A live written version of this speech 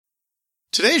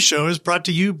Today's show is brought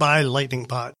to you by Lightning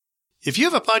Pod. If you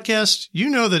have a podcast, you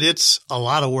know that it's a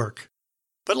lot of work.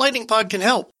 But Lightning Pod can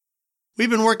help. We've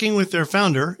been working with their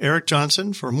founder, Eric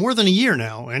Johnson, for more than a year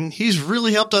now, and he's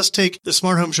really helped us take the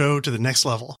Smart Home Show to the next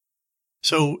level.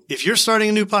 So if you're starting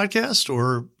a new podcast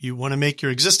or you want to make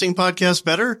your existing podcast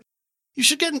better, you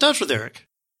should get in touch with Eric.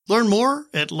 Learn more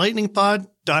at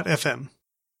lightningpod.fm.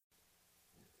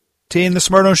 Today in the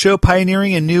Smart Home Show,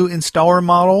 pioneering a new installer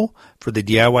model for the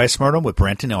DIY Smart Home with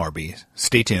Branton Ellerbee.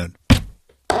 Stay tuned.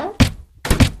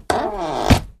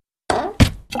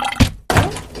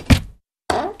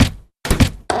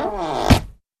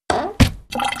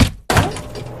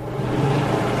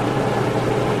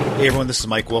 Hey everyone, this is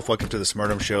Mike Wolf. Welcome to the Smart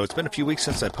Home Show. It's been a few weeks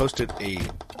since I posted a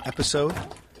episode.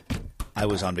 I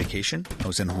was on vacation. I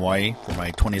was in Hawaii for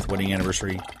my 20th wedding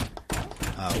anniversary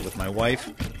with my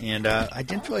wife, and I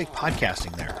didn't feel like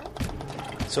podcasting there.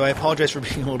 So I apologize for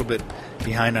being a little bit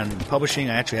behind on publishing.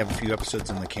 I actually have a few episodes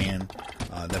in the can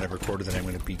that I've recorded that I'm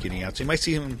going to be getting out. So you might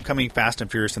see him coming fast and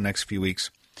furious in the next few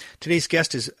weeks. Today's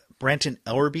guest is Branton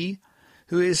Ellerbee,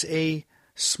 who is a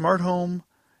smart home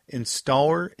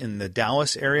installer in the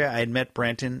Dallas area. I had met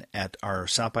Branton at our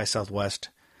South by Southwest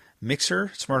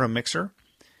smart home mixer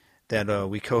that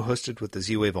we co-hosted with the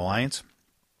Z-Wave Alliance.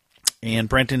 And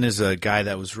Branton is a guy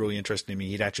that was really interested in me.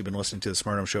 He'd actually been listening to the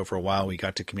Smart Home Show for a while. We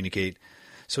got to communicate.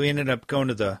 So he ended up going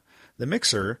to the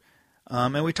mixer,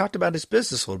 and we talked about his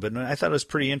business a little bit, and I thought it was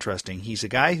pretty interesting. He's a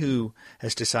guy who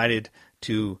has decided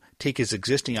to take his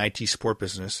existing IT support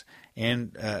business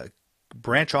and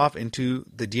branch off into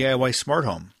the DIY smart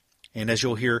home. And as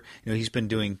you'll hear, he's been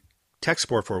doing tech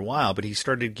support for a while, but he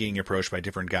started getting approached by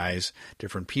different guys,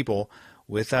 different people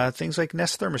with things like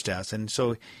Nest thermostats. And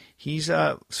so he's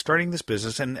starting this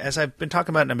business. And as I've been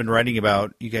talking about and I've been writing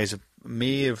about, you guys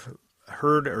may have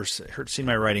heard or seen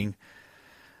my writing.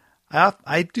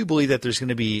 I do believe that there's going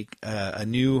to be a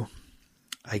new,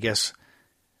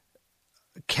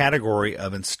 category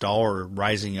of installer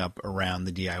rising up around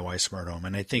the DIY smart home.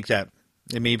 And I think that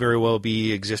it may very well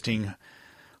be existing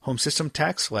home system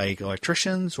techs like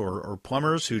electricians or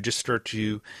plumbers who just start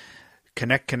to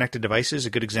connect connected devices. A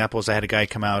good example is I had a guy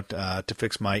come out to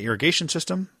fix my irrigation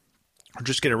system or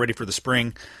just get it ready for the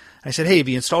spring. I said, hey, have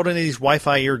you installed any of these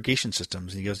Wi-Fi irrigation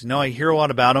systems? And he goes, no, I hear a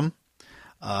lot about them.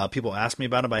 People ask me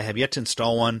about them, but I have yet to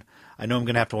install one. I know I'm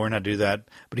going to have to learn how to do that.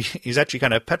 But he's actually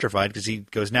kind of petrified because he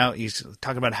goes now, he's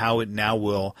talking about how it now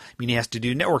will mean he has to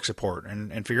do network support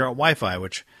and figure out Wi-Fi,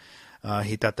 which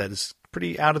he thought that is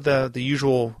pretty out of the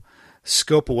usual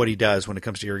scope of what he does when it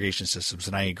comes to irrigation systems,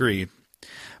 and I agree.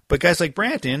 But guys like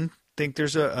Branton think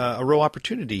there's a real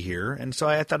opportunity here, and so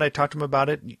I thought I'd talk to him about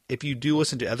it. If you do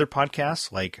listen to other podcasts,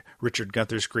 like Richard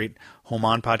Gunther's great Home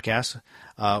On podcast,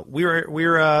 I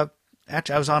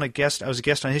was a guest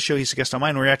on his show, he's a guest on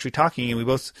mine, we were actually talking, and we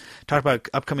both talked about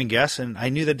upcoming guests, and I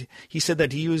knew that he said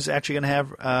that he was actually going to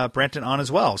have Branton on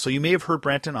as well. So you may have heard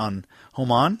Branton on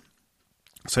Home On,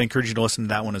 so I encourage you to listen to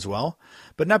that one as well.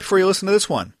 But not before you listen to this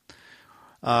one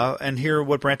and hear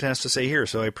what Branton has to say here.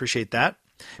 So I appreciate that.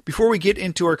 Before we get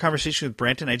into our conversation with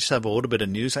Branton, I just have a little bit of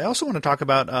news. I also want to talk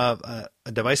about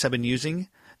a device I've been using,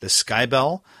 the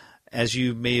Skybell. As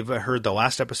you may have heard the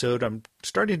last episode, I'm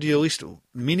starting to do at least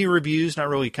mini reviews, not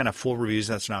really kind of full reviews.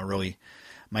 That's not really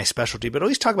my specialty, but at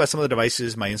least talk about some of the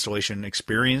devices, my installation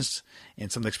experience,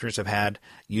 and some of the experience I've had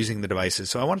using the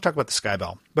devices. So I want to talk about the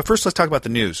Skybell. But first, let's talk about the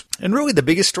news. And really, the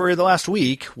biggest story of the last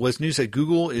week was news that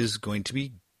Google is going to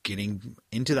be getting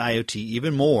into the IoT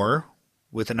even more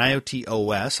with an IoT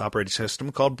OS operating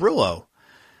system called Brillo.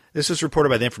 This was reported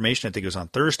by The Information, I think it was on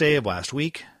Thursday of last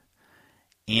week.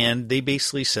 And they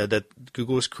basically said that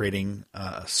Google is creating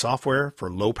software for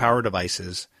low-power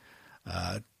devices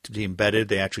to be embedded.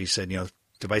 They actually said,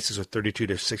 devices with 32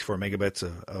 to 64 megabits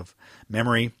of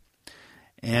memory,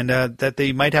 and that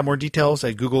they might have more details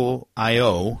at Google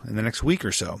I/O in the next week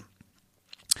or so.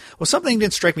 Well, something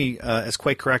didn't strike me as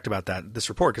quite correct about this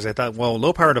report, because I thought, well,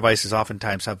 low-power devices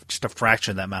oftentimes have just a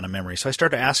fraction of that amount of memory. So I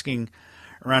started asking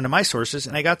around to my sources,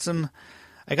 and I got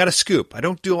a scoop. I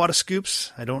don't do a lot of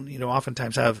scoops. I don't,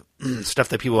 oftentimes have stuff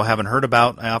that people haven't heard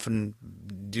about. I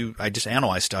just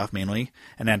analyze stuff mainly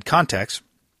and add context.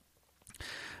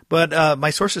 But my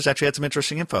sources actually had some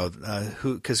interesting info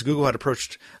because Google had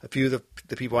approached a few of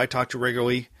the people I talk to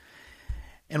regularly.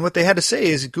 And what they had to say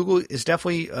is Google is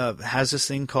definitely has this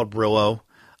thing called Brillo.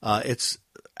 It's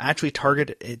actually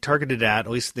targeted at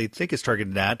least they think it's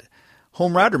targeted at,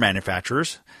 home router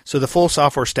manufacturers. So the full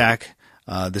software stack,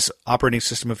 this operating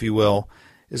system, if you will,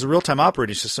 is a real-time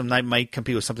operating system that might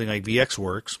compete with something like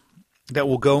VxWorks that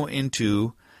will go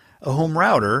into a home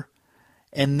router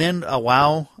and then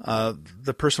allow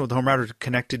the person with the home router to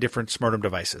connect to different smart home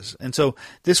devices. And so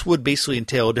this would basically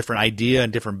entail a different idea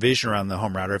and different vision around the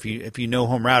home router. If you know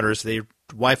home routers, they're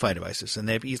Wi-Fi devices and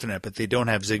they have Ethernet, but they don't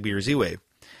have Zigbee or Z-Wave.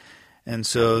 And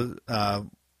so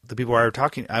the people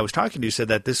I was talking to said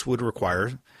that this would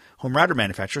require home router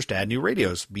manufacturers to add new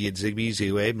radios, be it Zigbee,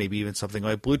 Z-Wave, maybe even something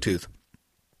like Bluetooth.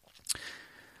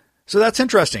 So that's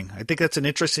interesting. I think that's an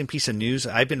interesting piece of news.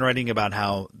 I've been writing about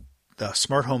how the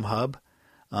smart home hub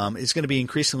is going to be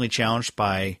increasingly challenged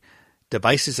by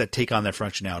devices that take on that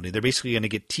functionality. They're basically going to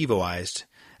get TiVoized.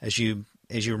 As you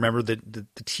remember, the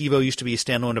TiVo used to be a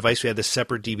standalone device. We had this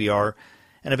separate DVR,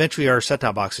 and eventually our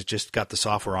set-top boxes just got the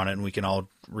software on it, and we can all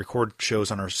record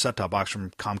shows on our set-top box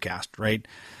from Comcast, right?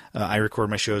 I record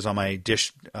my shows on my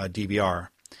Dish DVR.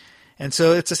 And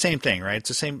so it's the same thing, right? It's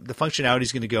the same. The functionality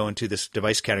is going to go into this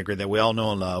device category that we all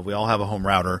know and love. We all have a home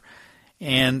router,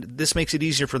 and this makes it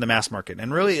easier for the mass market.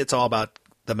 And really, it's all about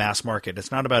the mass market.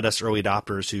 It's not about us early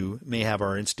adopters who may have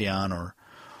our Insteon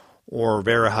or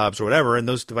Vera hubs or whatever, and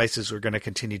those devices are going to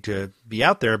continue to be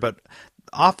out there. But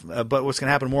what's going to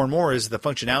happen more and more is the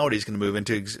functionality is going to move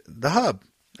into the hub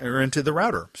or into the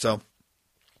router. So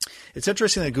it's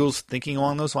interesting that Google's thinking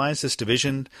along those lines. This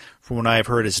division, from what I've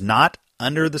heard, is not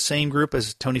under the same group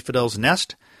as Tony Fidel's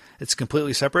Nest. It's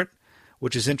completely separate,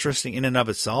 which is interesting in and of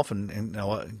itself, and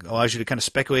allows you to kind of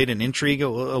speculate and intrigue a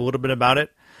little bit about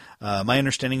it. My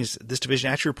understanding is this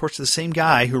division actually reports to the same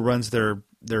guy who runs their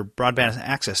broadband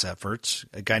access efforts,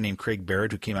 a guy named Craig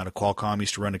Barrett, who came out of Qualcomm,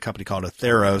 used to run a company called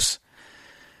Atheros,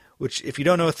 which, if you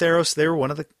don't know Atheros, they're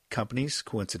one of the companies,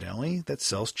 coincidentally, that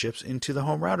sells chips into the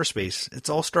home router space.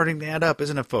 It's all starting to add up,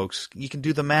 isn't it, folks? You can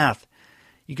do the math.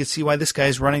 You can see why this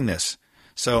guy's running this.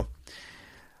 So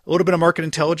a little bit of market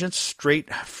intelligence,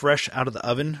 straight, fresh out of the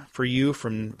oven for you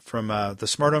from the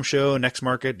Smart Home Show, Next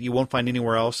Market. You won't find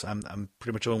anywhere else. I'm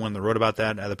pretty much the only one that wrote about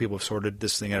that. Other people have sorted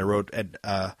this thing I wrote at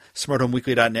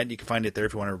smarthomeweekly.net. You can find it there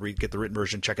if you want to get the written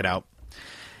version. Check it out.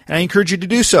 And I encourage you to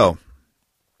do so.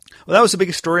 Well, that was the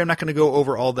biggest story. I'm not going to go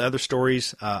over all the other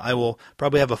stories. I will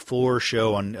probably have a fuller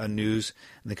show on news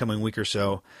in the coming week or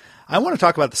so. I want to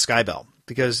talk about the Sky Bell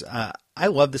because I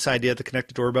love this idea of the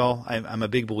connected doorbell. I'm a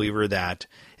big believer that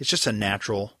it's just a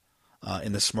natural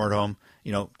in the smart home.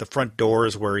 You know, the front door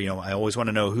is where, I always want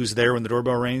to know who's there when the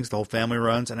doorbell rings, the whole family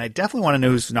runs, and I definitely want to know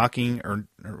who's knocking or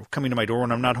coming to my door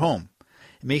when I'm not home.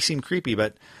 It may seem creepy,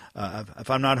 but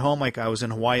if I'm not home, like I was in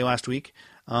Hawaii last week,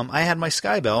 I had my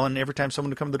Sky Bell, and every time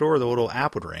someone would come to the door, the little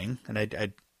app would ring, and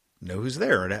I'd know who's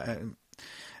there.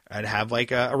 I'd have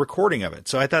like a recording of it.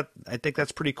 So I think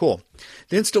that's pretty cool.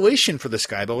 The installation for the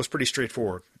Sky Bell was pretty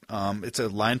straightforward. It's a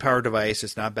line powered device.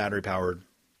 It's not battery powered.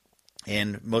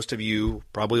 And most of you,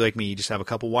 probably like me, just have a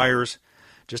couple wires,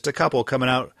 just a couple coming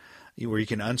out where you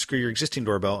can unscrew your existing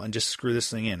doorbell and just screw this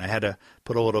thing in. I had to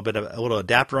put a little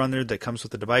adapter on there that comes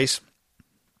with the device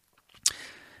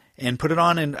and put it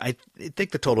on. And I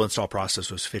think the total install process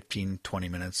was 15, 20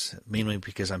 minutes, mainly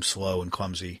because I'm slow and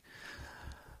clumsy.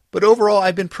 But overall,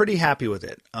 I've been pretty happy with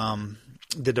it.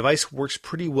 The device works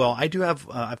pretty well. I do have,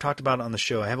 I've talked about it on the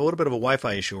show, I have a little bit of a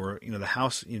Wi-Fi issue where, the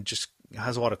house just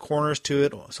has a lot of corners to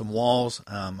it, some walls.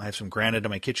 I have some granite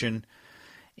in my kitchen.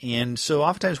 And so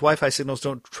oftentimes Wi-Fi signals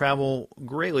don't travel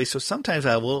greatly. So sometimes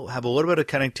I will have a little bit of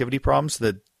connectivity problems.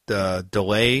 There's a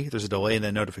delay in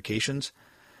the notifications.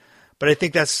 But I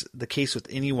think that's the case with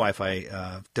any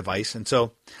Wi-Fi device. And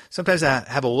so sometimes I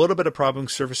have a little bit of problem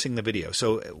surfacing the video.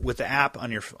 So with the app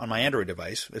on my Android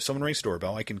device, if someone rings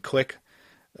doorbell, I can click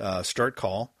start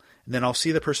call, and then I'll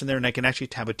see the person there, and I can actually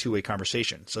have a two-way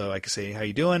conversation. So I can say, how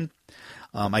you doing?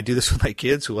 I do this with my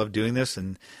kids who love doing this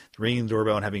and ringing the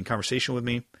doorbell and having a conversation with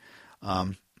me.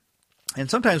 And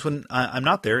sometimes when I'm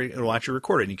not there, it'll actually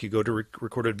record it, and you can go to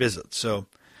recorded visits. So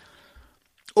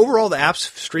overall, the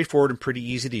app's straightforward and pretty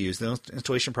easy to use. The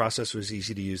installation process was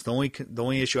easy to use. The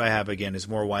only issue I have, again, is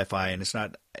more Wi-Fi, and it's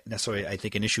not necessarily, I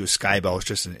think, an issue with Sky Bell. It's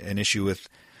just an issue with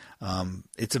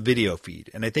it's a video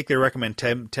feed. And I think they recommend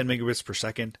 10 megabits per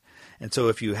second. And so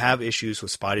if you have issues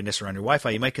with spottiness around your Wi-Fi,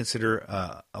 you might consider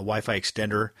a Wi-Fi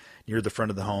extender near the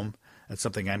front of the home. That's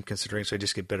something I'm considering, so I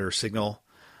just get better signal.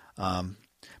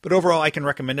 But overall, I can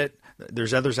recommend it.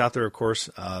 There's others out there, of course.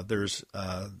 There's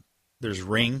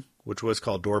Ring, which was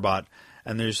called Doorbot,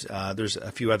 and there's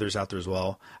a few others out there as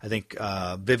well. I think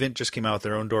Vivint just came out with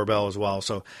their own doorbell as well.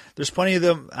 So there's plenty of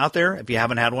them out there. If you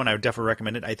haven't had one, I would definitely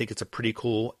recommend it. I think it's a pretty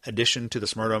cool addition to the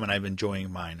smart home, and I'm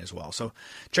enjoying mine as well. So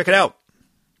check it out.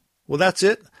 Well, that's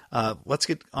it. Let's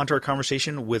get onto our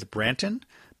conversation with Branton.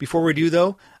 Before we do,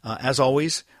 though, as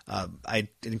always, I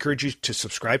encourage you to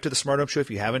subscribe to the Smart Home Show.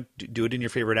 If you haven't, do it in your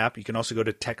favorite app. You can also go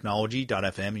to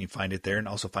technology.fm and you find it there, and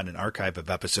also find an archive of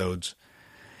episodes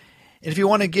And if you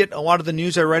want to get a lot of the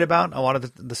news I write about, a lot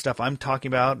of the stuff I'm talking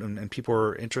about, and people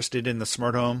are interested in the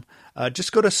smart home,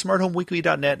 just go to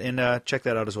smarthomeweekly.net and check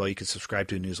that out as well. You can subscribe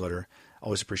to a newsletter.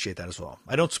 Always appreciate that as well.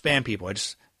 I don't spam people.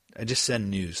 I just send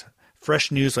news,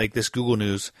 fresh news like this Google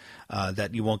News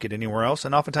that you won't get anywhere else,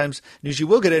 and oftentimes news you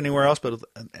will get anywhere else, but with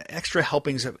extra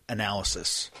helpings of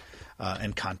analysis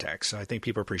and context. So I think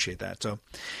people appreciate that. So,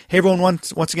 hey everyone,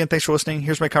 once again, thanks for listening.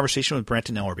 Here's my conversation with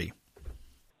Branton Ellerbee.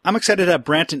 I'm excited to have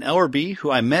Branton Ellerbee, who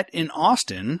I met in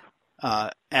Austin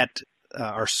at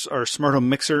our smart home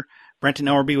mixer. Branton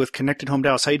Ellerbee with Connected Home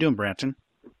Dallas. How you doing, Branton?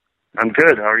 I'm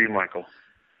good. How are you, Michael?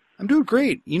 I'm doing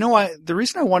great. You know, the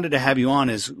reason I wanted to have you on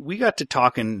is we got to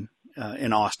talking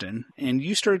in Austin, and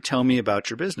you started telling me about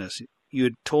your business. You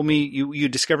had told me you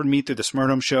discovered me through the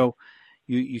Smart Home Show.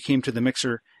 You came to the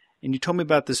mixer, and you told me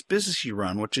about this business you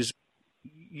run, which is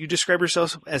you describe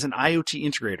yourself as an IoT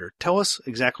integrator. Tell us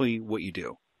exactly what you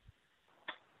do.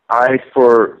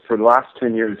 For the last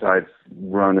 10 years, I've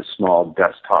run a small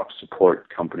desktop support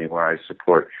company where I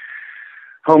support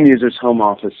home users, home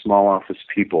office, small office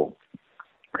people.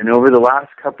 And over the last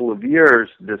couple of years,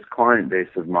 this client base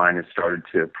of mine has started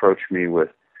to approach me with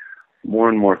more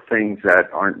and more things that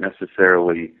aren't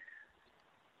necessarily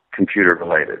computer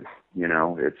related. You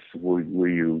know, it's, will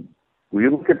you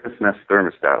look at this Nest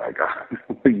thermostat I got?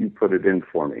 Will you put it in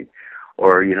for me?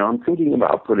 Or, you know, I'm thinking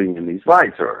about putting in these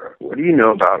lights, or what do you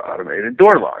know about automated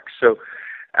door locks? So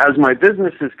as my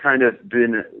business has kind of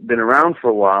been around for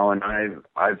a while, and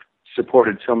I've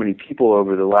supported so many people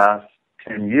over the last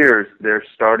 10 years, they're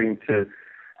starting to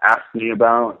ask me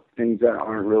about things that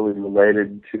aren't really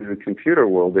related to the computer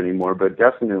world anymore, but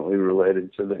definitely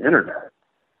related to the internet.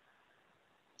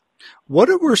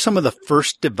 What were some of the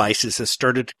first devices that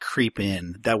started to creep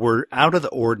in that were out of the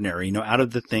ordinary, you know, out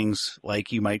of the things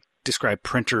like you might describe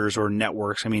printers or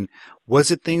networks? I mean,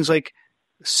 was it things like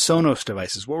Sonos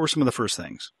devices? What were some of the first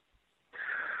things?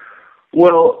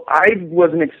 Well, I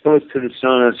wasn't exposed to the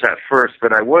Sonos at first,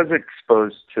 but I was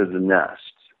exposed to the Nest.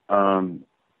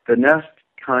 The Nest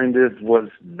kind of was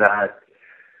that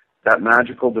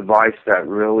magical device that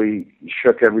really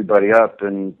shook everybody up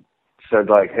and said,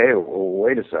 like, hey, well,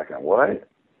 wait a second, what?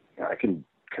 I can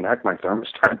connect my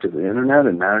thermostat to the internet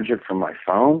and manage it from my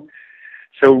phone?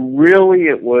 So really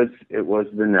it was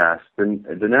the Nest. And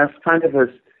the Nest kind of has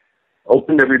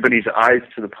opened everybody's eyes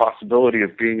to the possibility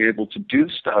of being able to do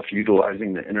stuff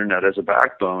utilizing the internet as a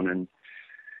backbone,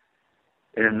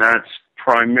 and that's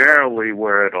primarily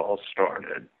where it all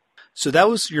started. So that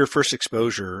was your first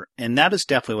exposure, and that is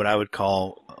definitely what I would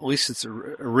call, at least its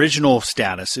original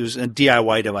status. It was a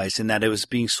DIY device in that it was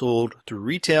being sold through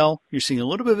retail. You're seeing a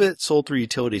little bit of it sold through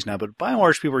utilities now, but by and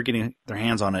large, people are getting their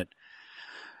hands on it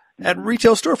at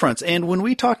retail storefronts. And when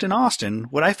we talked in Austin,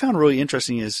 what I found really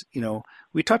interesting is, you know,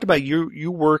 we talked about you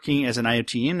working as an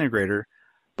IoT integrator,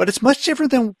 but it's much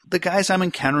different than the guys I'm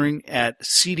encountering at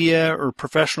CEDIA or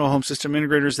professional home system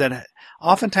integrators that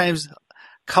oftentimes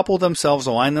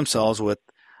align themselves with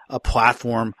a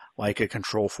platform like a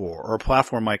Control4 or a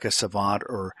platform like a Savant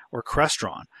or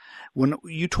Crestron. When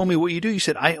you told me what you do, you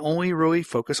said, I only really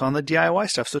focus on the DIY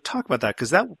stuff. So talk about that,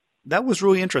 because that was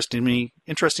really interesting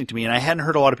to me, and I hadn't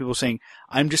heard a lot of people saying,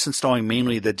 I'm just installing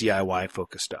mainly the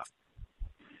DIY-focused stuff.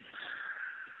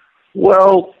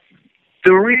 Well,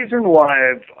 the reason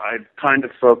why I've kind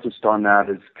of focused on that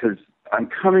is because I'm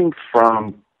coming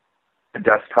from a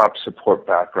desktop support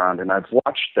background, and I've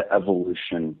watched the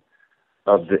evolution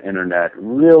of the internet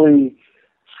really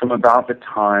from about the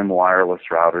time wireless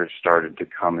routers started to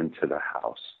come into the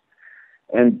house.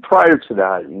 And prior to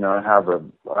that, you know, I have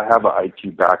an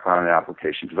IT background in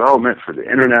application development for the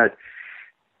internet,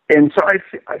 and so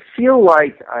I feel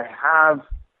like I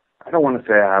don't want to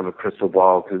say I have a crystal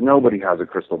ball, because nobody has a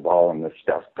crystal ball on this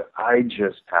stuff, but I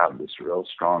just have this real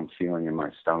strong feeling in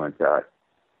my stomach that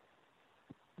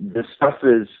this stuff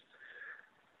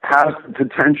has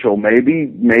potential,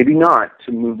 maybe not,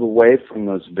 to move away from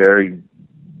those very,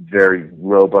 very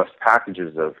robust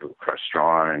packages of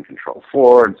Crestron and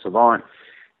Control4 and Savant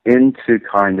into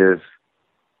kind of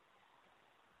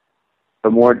a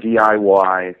more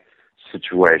DIY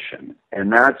situation.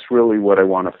 And that's really what I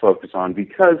want to focus on,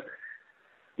 because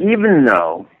even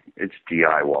though it's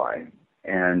DIY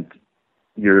and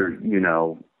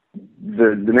the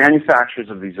manufacturers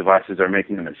of these devices are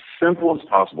making them as simple as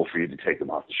possible for you to take them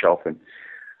off the shelf and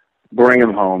bring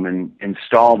them home and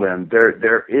install them,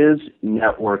 there is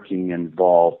networking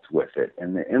involved with it,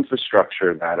 and the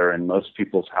infrastructure that are in most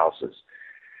people's houses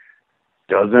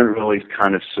doesn't really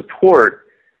kind of support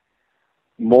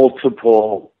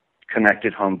multiple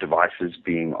connected home devices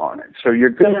being on it. So you're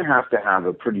going to have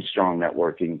a pretty strong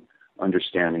networking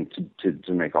understanding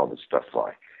to make all this stuff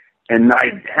fly. And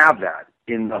I have that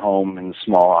in the home, in the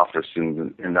small office,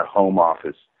 in the home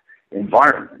office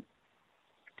environment.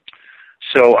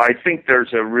 So I think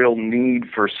there's a real need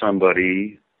for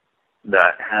somebody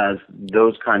that has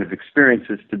those kind of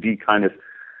experiences to be kind of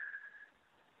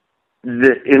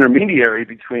the intermediary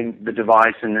between the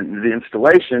device and the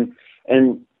installation,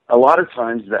 and a lot of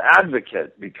times the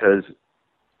advocate, because,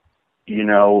 you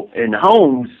know, in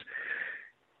homes,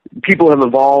 people have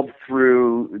evolved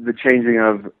through the changing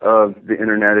of the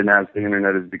internet, and as the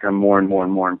internet has become more and more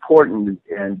and more important,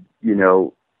 and, you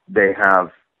know, they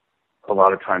have a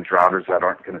lot of times routers that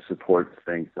aren't going to support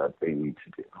the things that they need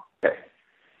to do. Okay.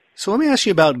 So let me ask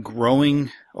you about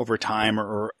growing over time,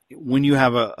 or when you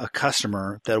have a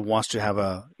customer that wants to have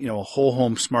a whole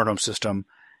home smart home system,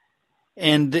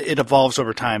 and it evolves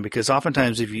over time, because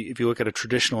oftentimes if you look at a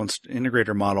traditional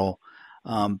integrator model,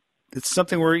 it's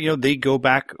something where, you know, they go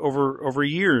back over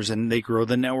years and they grow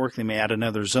the network. They may add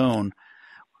another zone.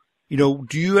 You know,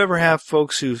 do you ever have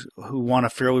folks who want a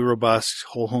fairly robust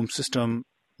whole home system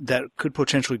that could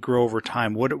potentially grow over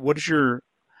time? What is your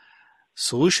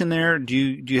solution there? Do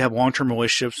you have long-term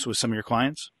relationships with some of your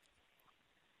clients?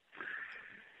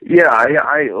 Yeah,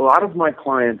 a lot of my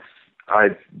clients,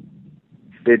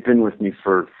 they've been with me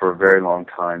for a very long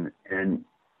time, and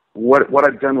what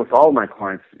I've done with all my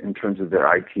clients in terms of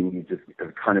their IT needs is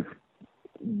kind of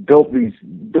built these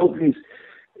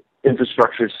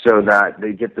infrastructures so that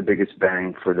they get the biggest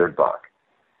bang for their buck.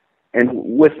 And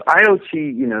with IoT,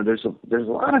 you know, there's a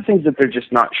lot of things that they're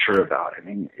just not sure about. I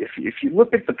mean, if you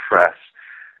look at the press,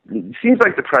 it seems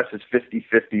like the press is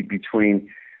 50-50 between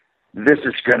this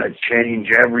is going to change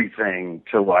everything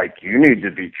to, like, you need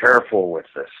to be careful with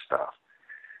this stuff.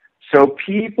 So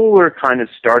people are kind of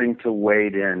starting to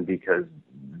wade in because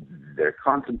they're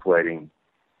contemplating,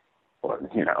 well,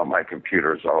 you know, my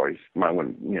computer's always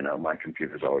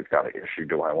got an issue.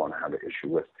 Do I want to have an issue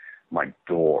with my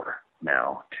door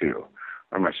now too,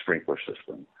 or my sprinkler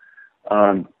system?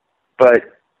 But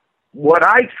what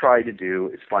I try to do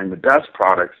is find the best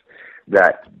products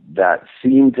that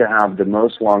seem to have the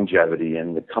most longevity,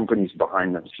 and the companies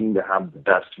behind them seem to have the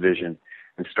best vision,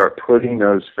 and start putting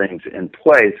those things in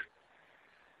place,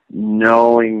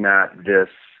 knowing that this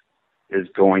is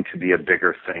going to be a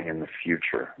bigger thing in the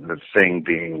future, the thing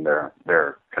being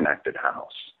their connected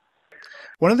house.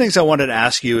 One of the things I wanted to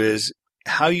ask you is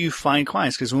how you find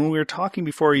clients, because when we were talking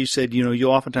before, you said, you know,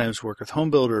 you'll oftentimes work with home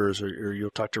builders or you'll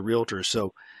talk to realtors.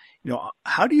 So, you know,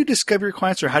 how do you discover your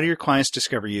clients, or how do your clients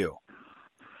discover you?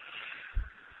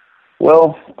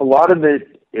 Well, a lot of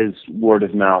it is word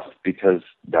of mouth, because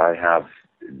I have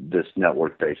this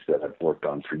network base that I've worked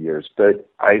on for years. But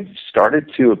I've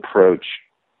started to approach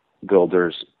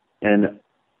builders and,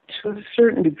 to a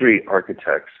certain degree,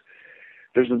 architects.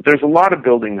 There's a lot of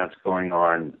building that's going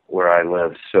on where I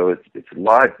live, so it's a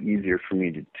lot easier for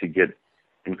me to get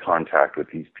in contact with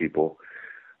these people.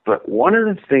 But one of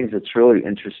the things that's really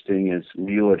interesting is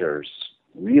realtors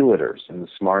in the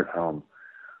smart home.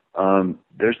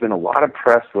 There's been a lot of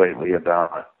press lately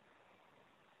about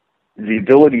the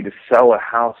ability to sell a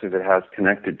house if it has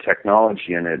connected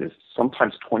technology in it is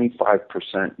sometimes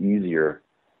 25% easier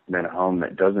than a home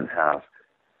that doesn't have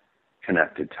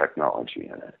connected technology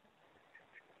in it.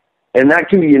 And that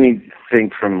can be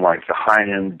anything from, like, the high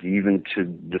end even to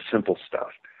the simple stuff.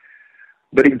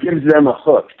 But it gives them a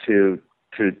hook to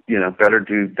better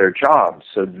do their job.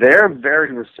 So they're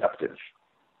very receptive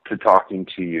to talking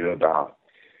to you about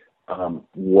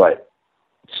what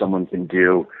someone can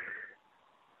do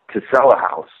to sell a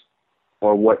house,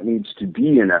 or what needs to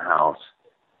be in a house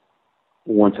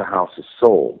once a house is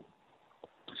sold.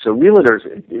 So realtors,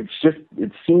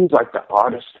 it seems like the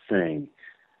oddest thing.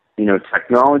 You know,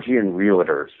 technology and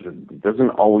realtors, it doesn't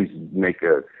always make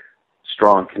a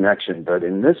strong connection, but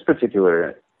in this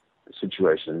particular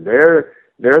situation, they're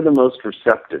the most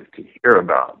receptive to hear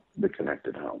about the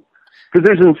connected home, because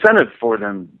there's incentive for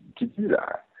them to do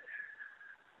that.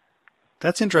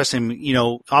 That's interesting. You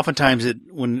know, oftentimes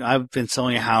when I've been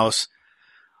selling a house,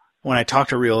 when I talk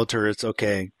to a realtor, it's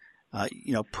okay.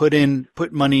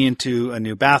 Put money into a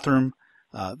new bathroom,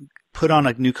 put on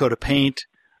a new coat of paint,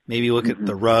 maybe look at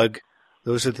the rug.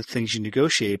 Those are the things you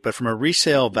negotiate. But from a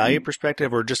resale value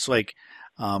perspective, or just like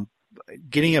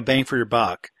getting a bang for your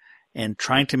buck and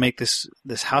trying to make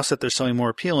this house that they're selling more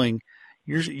appealing,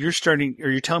 you're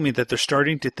telling me that they're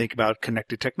starting to think about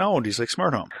connected technologies like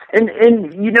smart home.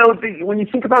 And you know, when you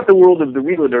think about the world of the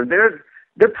realtor,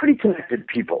 they're pretty connected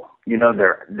people. You know,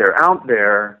 they're out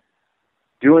there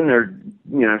doing their,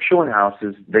 you know, showing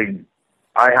houses.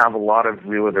 I have a lot of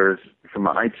realtors from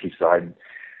the IT side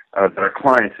that are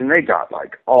clients, and they got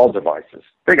like all devices.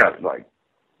 They got like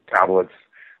tablets,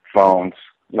 phones,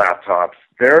 laptops.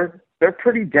 They're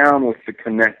pretty down with the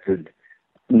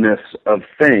connectedness of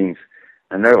things,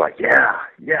 and they're like, yeah,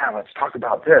 let's talk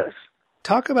about this.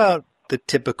 Talk about the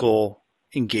typical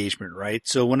engagement, right?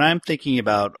 So when I'm thinking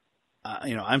about,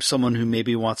 I'm someone who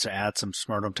maybe wants to add some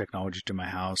smart home technology to my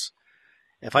house.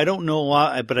 If I don't know a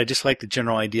lot, but I just like the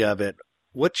general idea of it,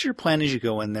 what's your plan as you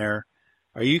go in there?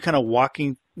 Are you kind of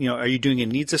walking, are you doing a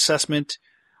needs assessment?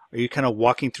 Are you kind of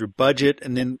walking through budget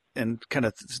and kind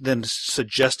of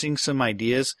suggesting some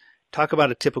ideas? Talk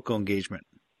about a typical engagement.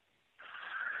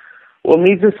 Well,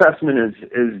 needs assessment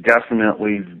is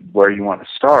definitely where you want to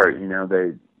start.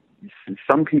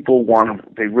 Some people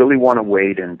they really want to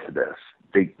wade into this.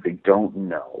 They don't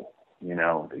know,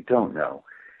 they don't know.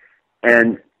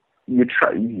 And you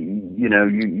try,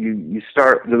 you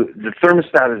start, the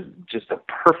thermostat is just a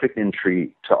perfect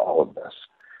entry to all of this.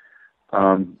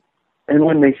 And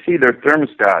when they see their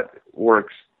thermostat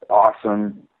works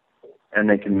awesome and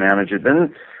they can manage it,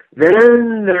 then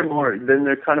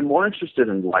they're kind of more interested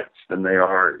in lights than they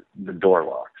are the door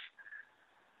locks.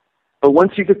 But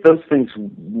once you get those things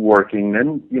working,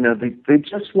 then, they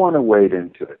just want to wade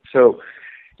into it. So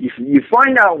you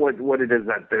find out what it is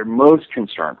that they're most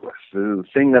concerned with, the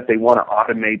thing that they want to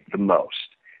automate the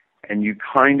most, and you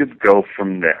kind of go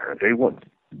from there.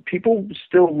 People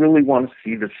still really want to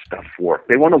see this stuff work.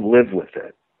 They want to live with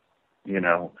it,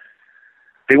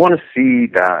 They want to see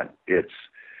that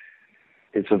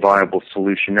it's a viable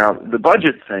solution. Now, the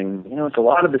budget thing, it's a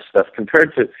lot of this stuff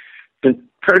compared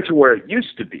to where it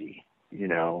used to be,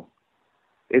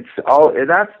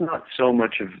 that's not so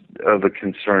much of a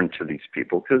concern to these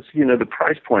people because, the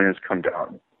price point has come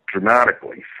down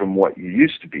dramatically from what you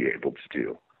used to be able to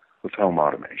do with home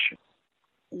automation.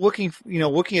 Looking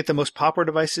at the most popular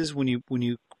devices, when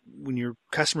your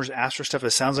customers ask for stuff,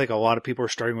 it sounds like a lot of people are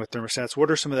starting with thermostats.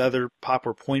 What are some of the other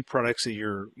popular point products that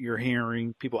you're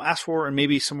hearing people ask for, and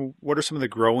maybe what are some of the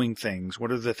growing things?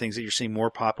 What are the things that you're seeing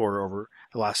more popular over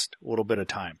the last little bit of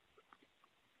time?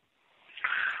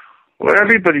 Well,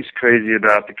 everybody's crazy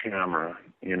about the camera,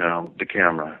 the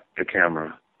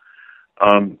camera.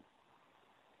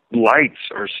 Lights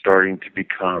are starting to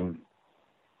become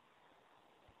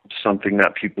something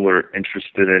that people are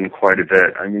interested in quite a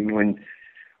bit. I mean, when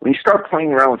you start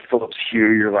playing around with Philips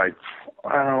Hue, you're like,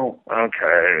 oh,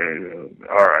 okay,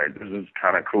 all right, this is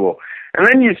kind of cool. And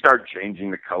then you start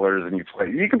changing the colors and you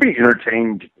can be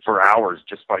entertained for hours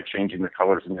just by changing the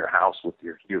colors in your house with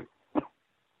your Hue.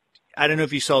 I don't know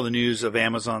if you saw the news of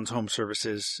Amazon's home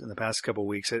services in the past couple of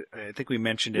weeks. I think we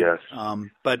mentioned it. Yes.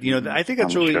 But, I think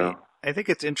I think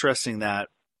it's interesting that,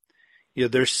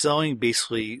 they're selling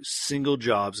basically single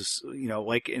jobs,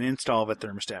 like an install of a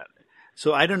thermostat.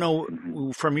 So I don't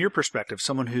know, from your perspective,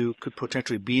 someone who could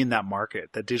potentially be in that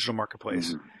market, that digital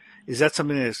marketplace, is that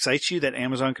something that excites you, that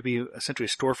Amazon could be essentially a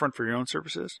storefront for your own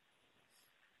services?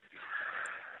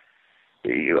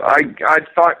 I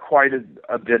thought quite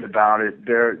a bit about it.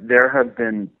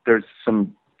 There's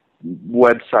some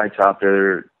websites out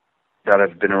there that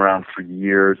have been around for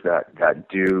years that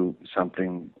do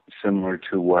something similar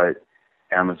to what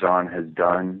Amazon has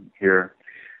done here.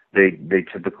 They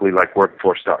typically, like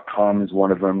workforce.com is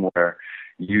one of them, where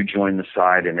you join the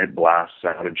site and it blasts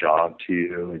out a job to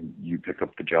you and you pick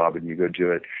up the job and you go do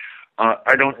it.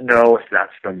 I don't know if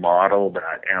that's the model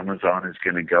that Amazon is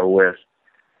going to go with.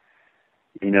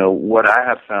 What I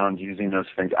have found using those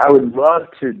things, I would love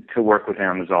to work with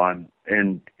Amazon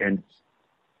and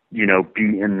be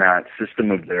in that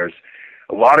system of theirs.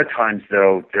 A lot of times,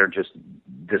 though,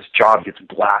 this job gets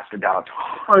blasted out to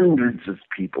hundreds of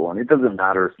people, and it doesn't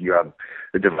matter if you have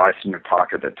the device in your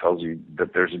pocket that tells you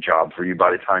that there's a job for you.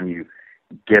 By the time you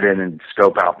get in and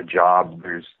scope out the job,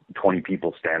 there's 20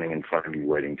 people standing in front of you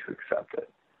waiting to accept it.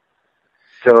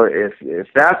 So if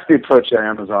that's the approach that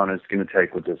Amazon is going to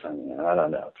take with this, I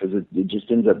don't know, because it just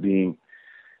ends up being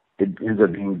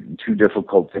too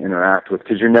difficult to interact with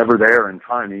because you're never there in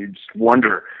time. You just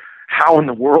wonder, how in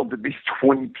the world did these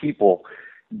 20 people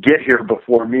get here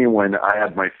before me when I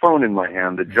had my phone in my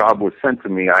hand? The job was sent to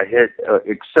me. I hit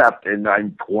accept, and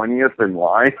I'm 20th in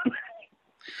line.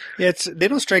 Yeah, they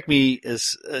don't strike me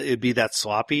as it'd be that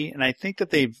sloppy, and I think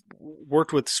that they've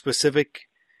worked with specific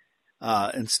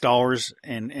installers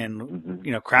and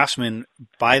craftsmen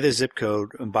by the zip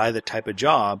code and by the type of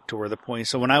job to where the point.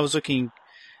 So when I was looking,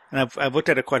 and I've looked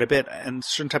at it quite a bit, and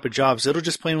certain type of jobs, it'll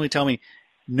just plainly tell me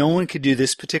no one could do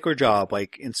this particular job,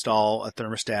 like install a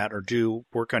thermostat or do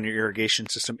work on your irrigation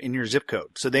system in your zip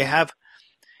code. So they have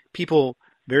people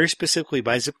very specifically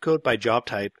by zip code, by job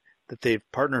type, that they've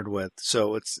partnered with.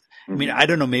 So it's, I mean, I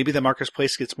don't know, maybe the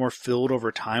marketplace gets more filled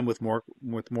over time with more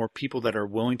people that are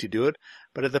willing to do it.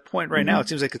 But at the point right now, it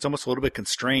seems like it's almost a little bit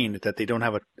constrained that they don't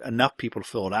have enough people to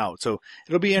fill it out. So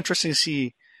it'll be interesting to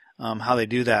see how they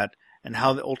do that and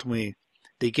how ultimately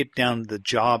they get down the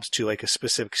jobs to like a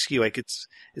specific SKU. Like it's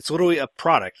literally a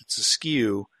product. It's a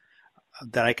SKU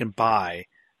that I can buy.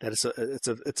 That it's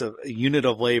a unit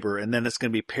of labor, and then it's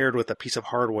going to be paired with a piece of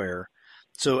hardware.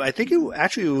 So I think it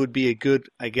would be a good,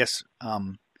 I guess,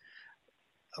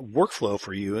 workflow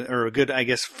for you, or a good, I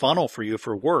guess, funnel for you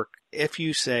for work. If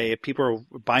people are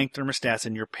buying thermostats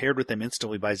and you're paired with them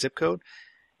instantly by zip code,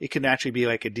 it can actually be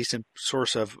like a decent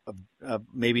source of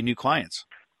maybe new clients.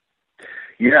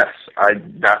 Yes,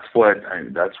 that's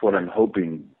what I'm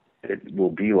hoping it will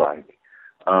be like.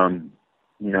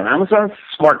 Amazon's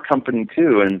a smart company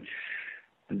too, and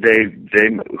they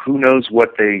who knows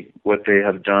what they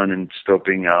have done in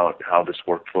scoping out how this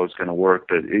workflow is going to work.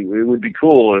 But it would be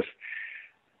cool if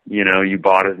you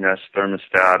bought a Nest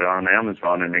thermostat on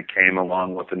Amazon and it came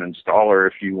along with an installer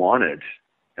if you wanted,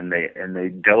 and they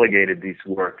delegated these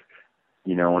work,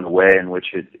 in a way in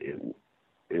which it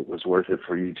was worth it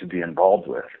for you to be involved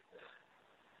with.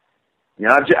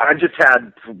 I just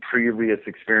had previous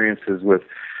experiences with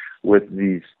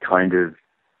these kind of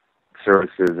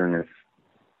services, and if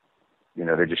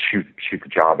they just shoot the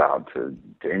job out to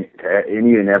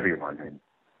any and everyone, and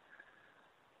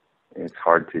it's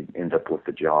hard to end up with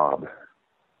the job.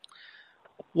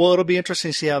 Well, it'll be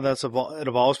interesting to see how it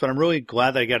evolves, but I'm really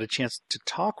glad that I got a chance to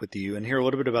talk with you and hear a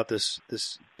little bit about this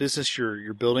business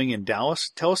you're building in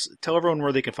Dallas. Tell everyone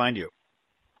where they can find you.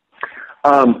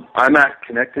 I'm at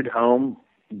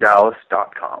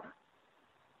connectedhomedallas.com.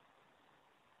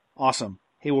 Awesome.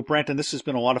 Hey, well, Branton, this has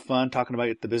been a lot of fun talking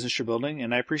about the business you're building,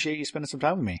 and I appreciate you spending some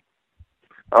time with me.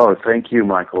 Oh, thank you,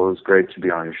 Michael. It was great to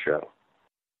be on your show.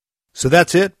 So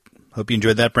that's it. Hope you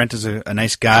enjoyed that. Branton's a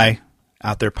nice guy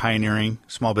out there pioneering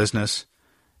small business,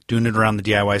 doing it around the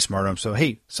DIY smart home. So,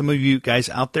 hey, some of you guys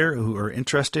out there who are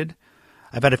interested,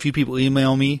 I've had a few people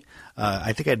email me.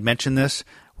 I think I'd mentioned this.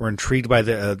 We're intrigued by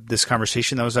this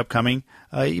conversation that was upcoming.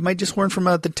 You might just learn from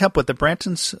the template that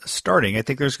Branton's starting. I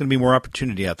think there's going to be more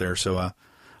opportunity out there. So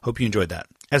hope you enjoyed that.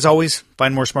 As always,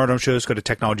 find more smart home shows. Go to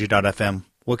technology.fm.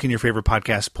 Look in your favorite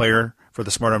podcast player for the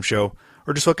Smart Home Show,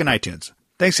 or just look in iTunes.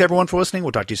 Thanks, everyone, for listening.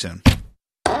 We'll talk to you soon.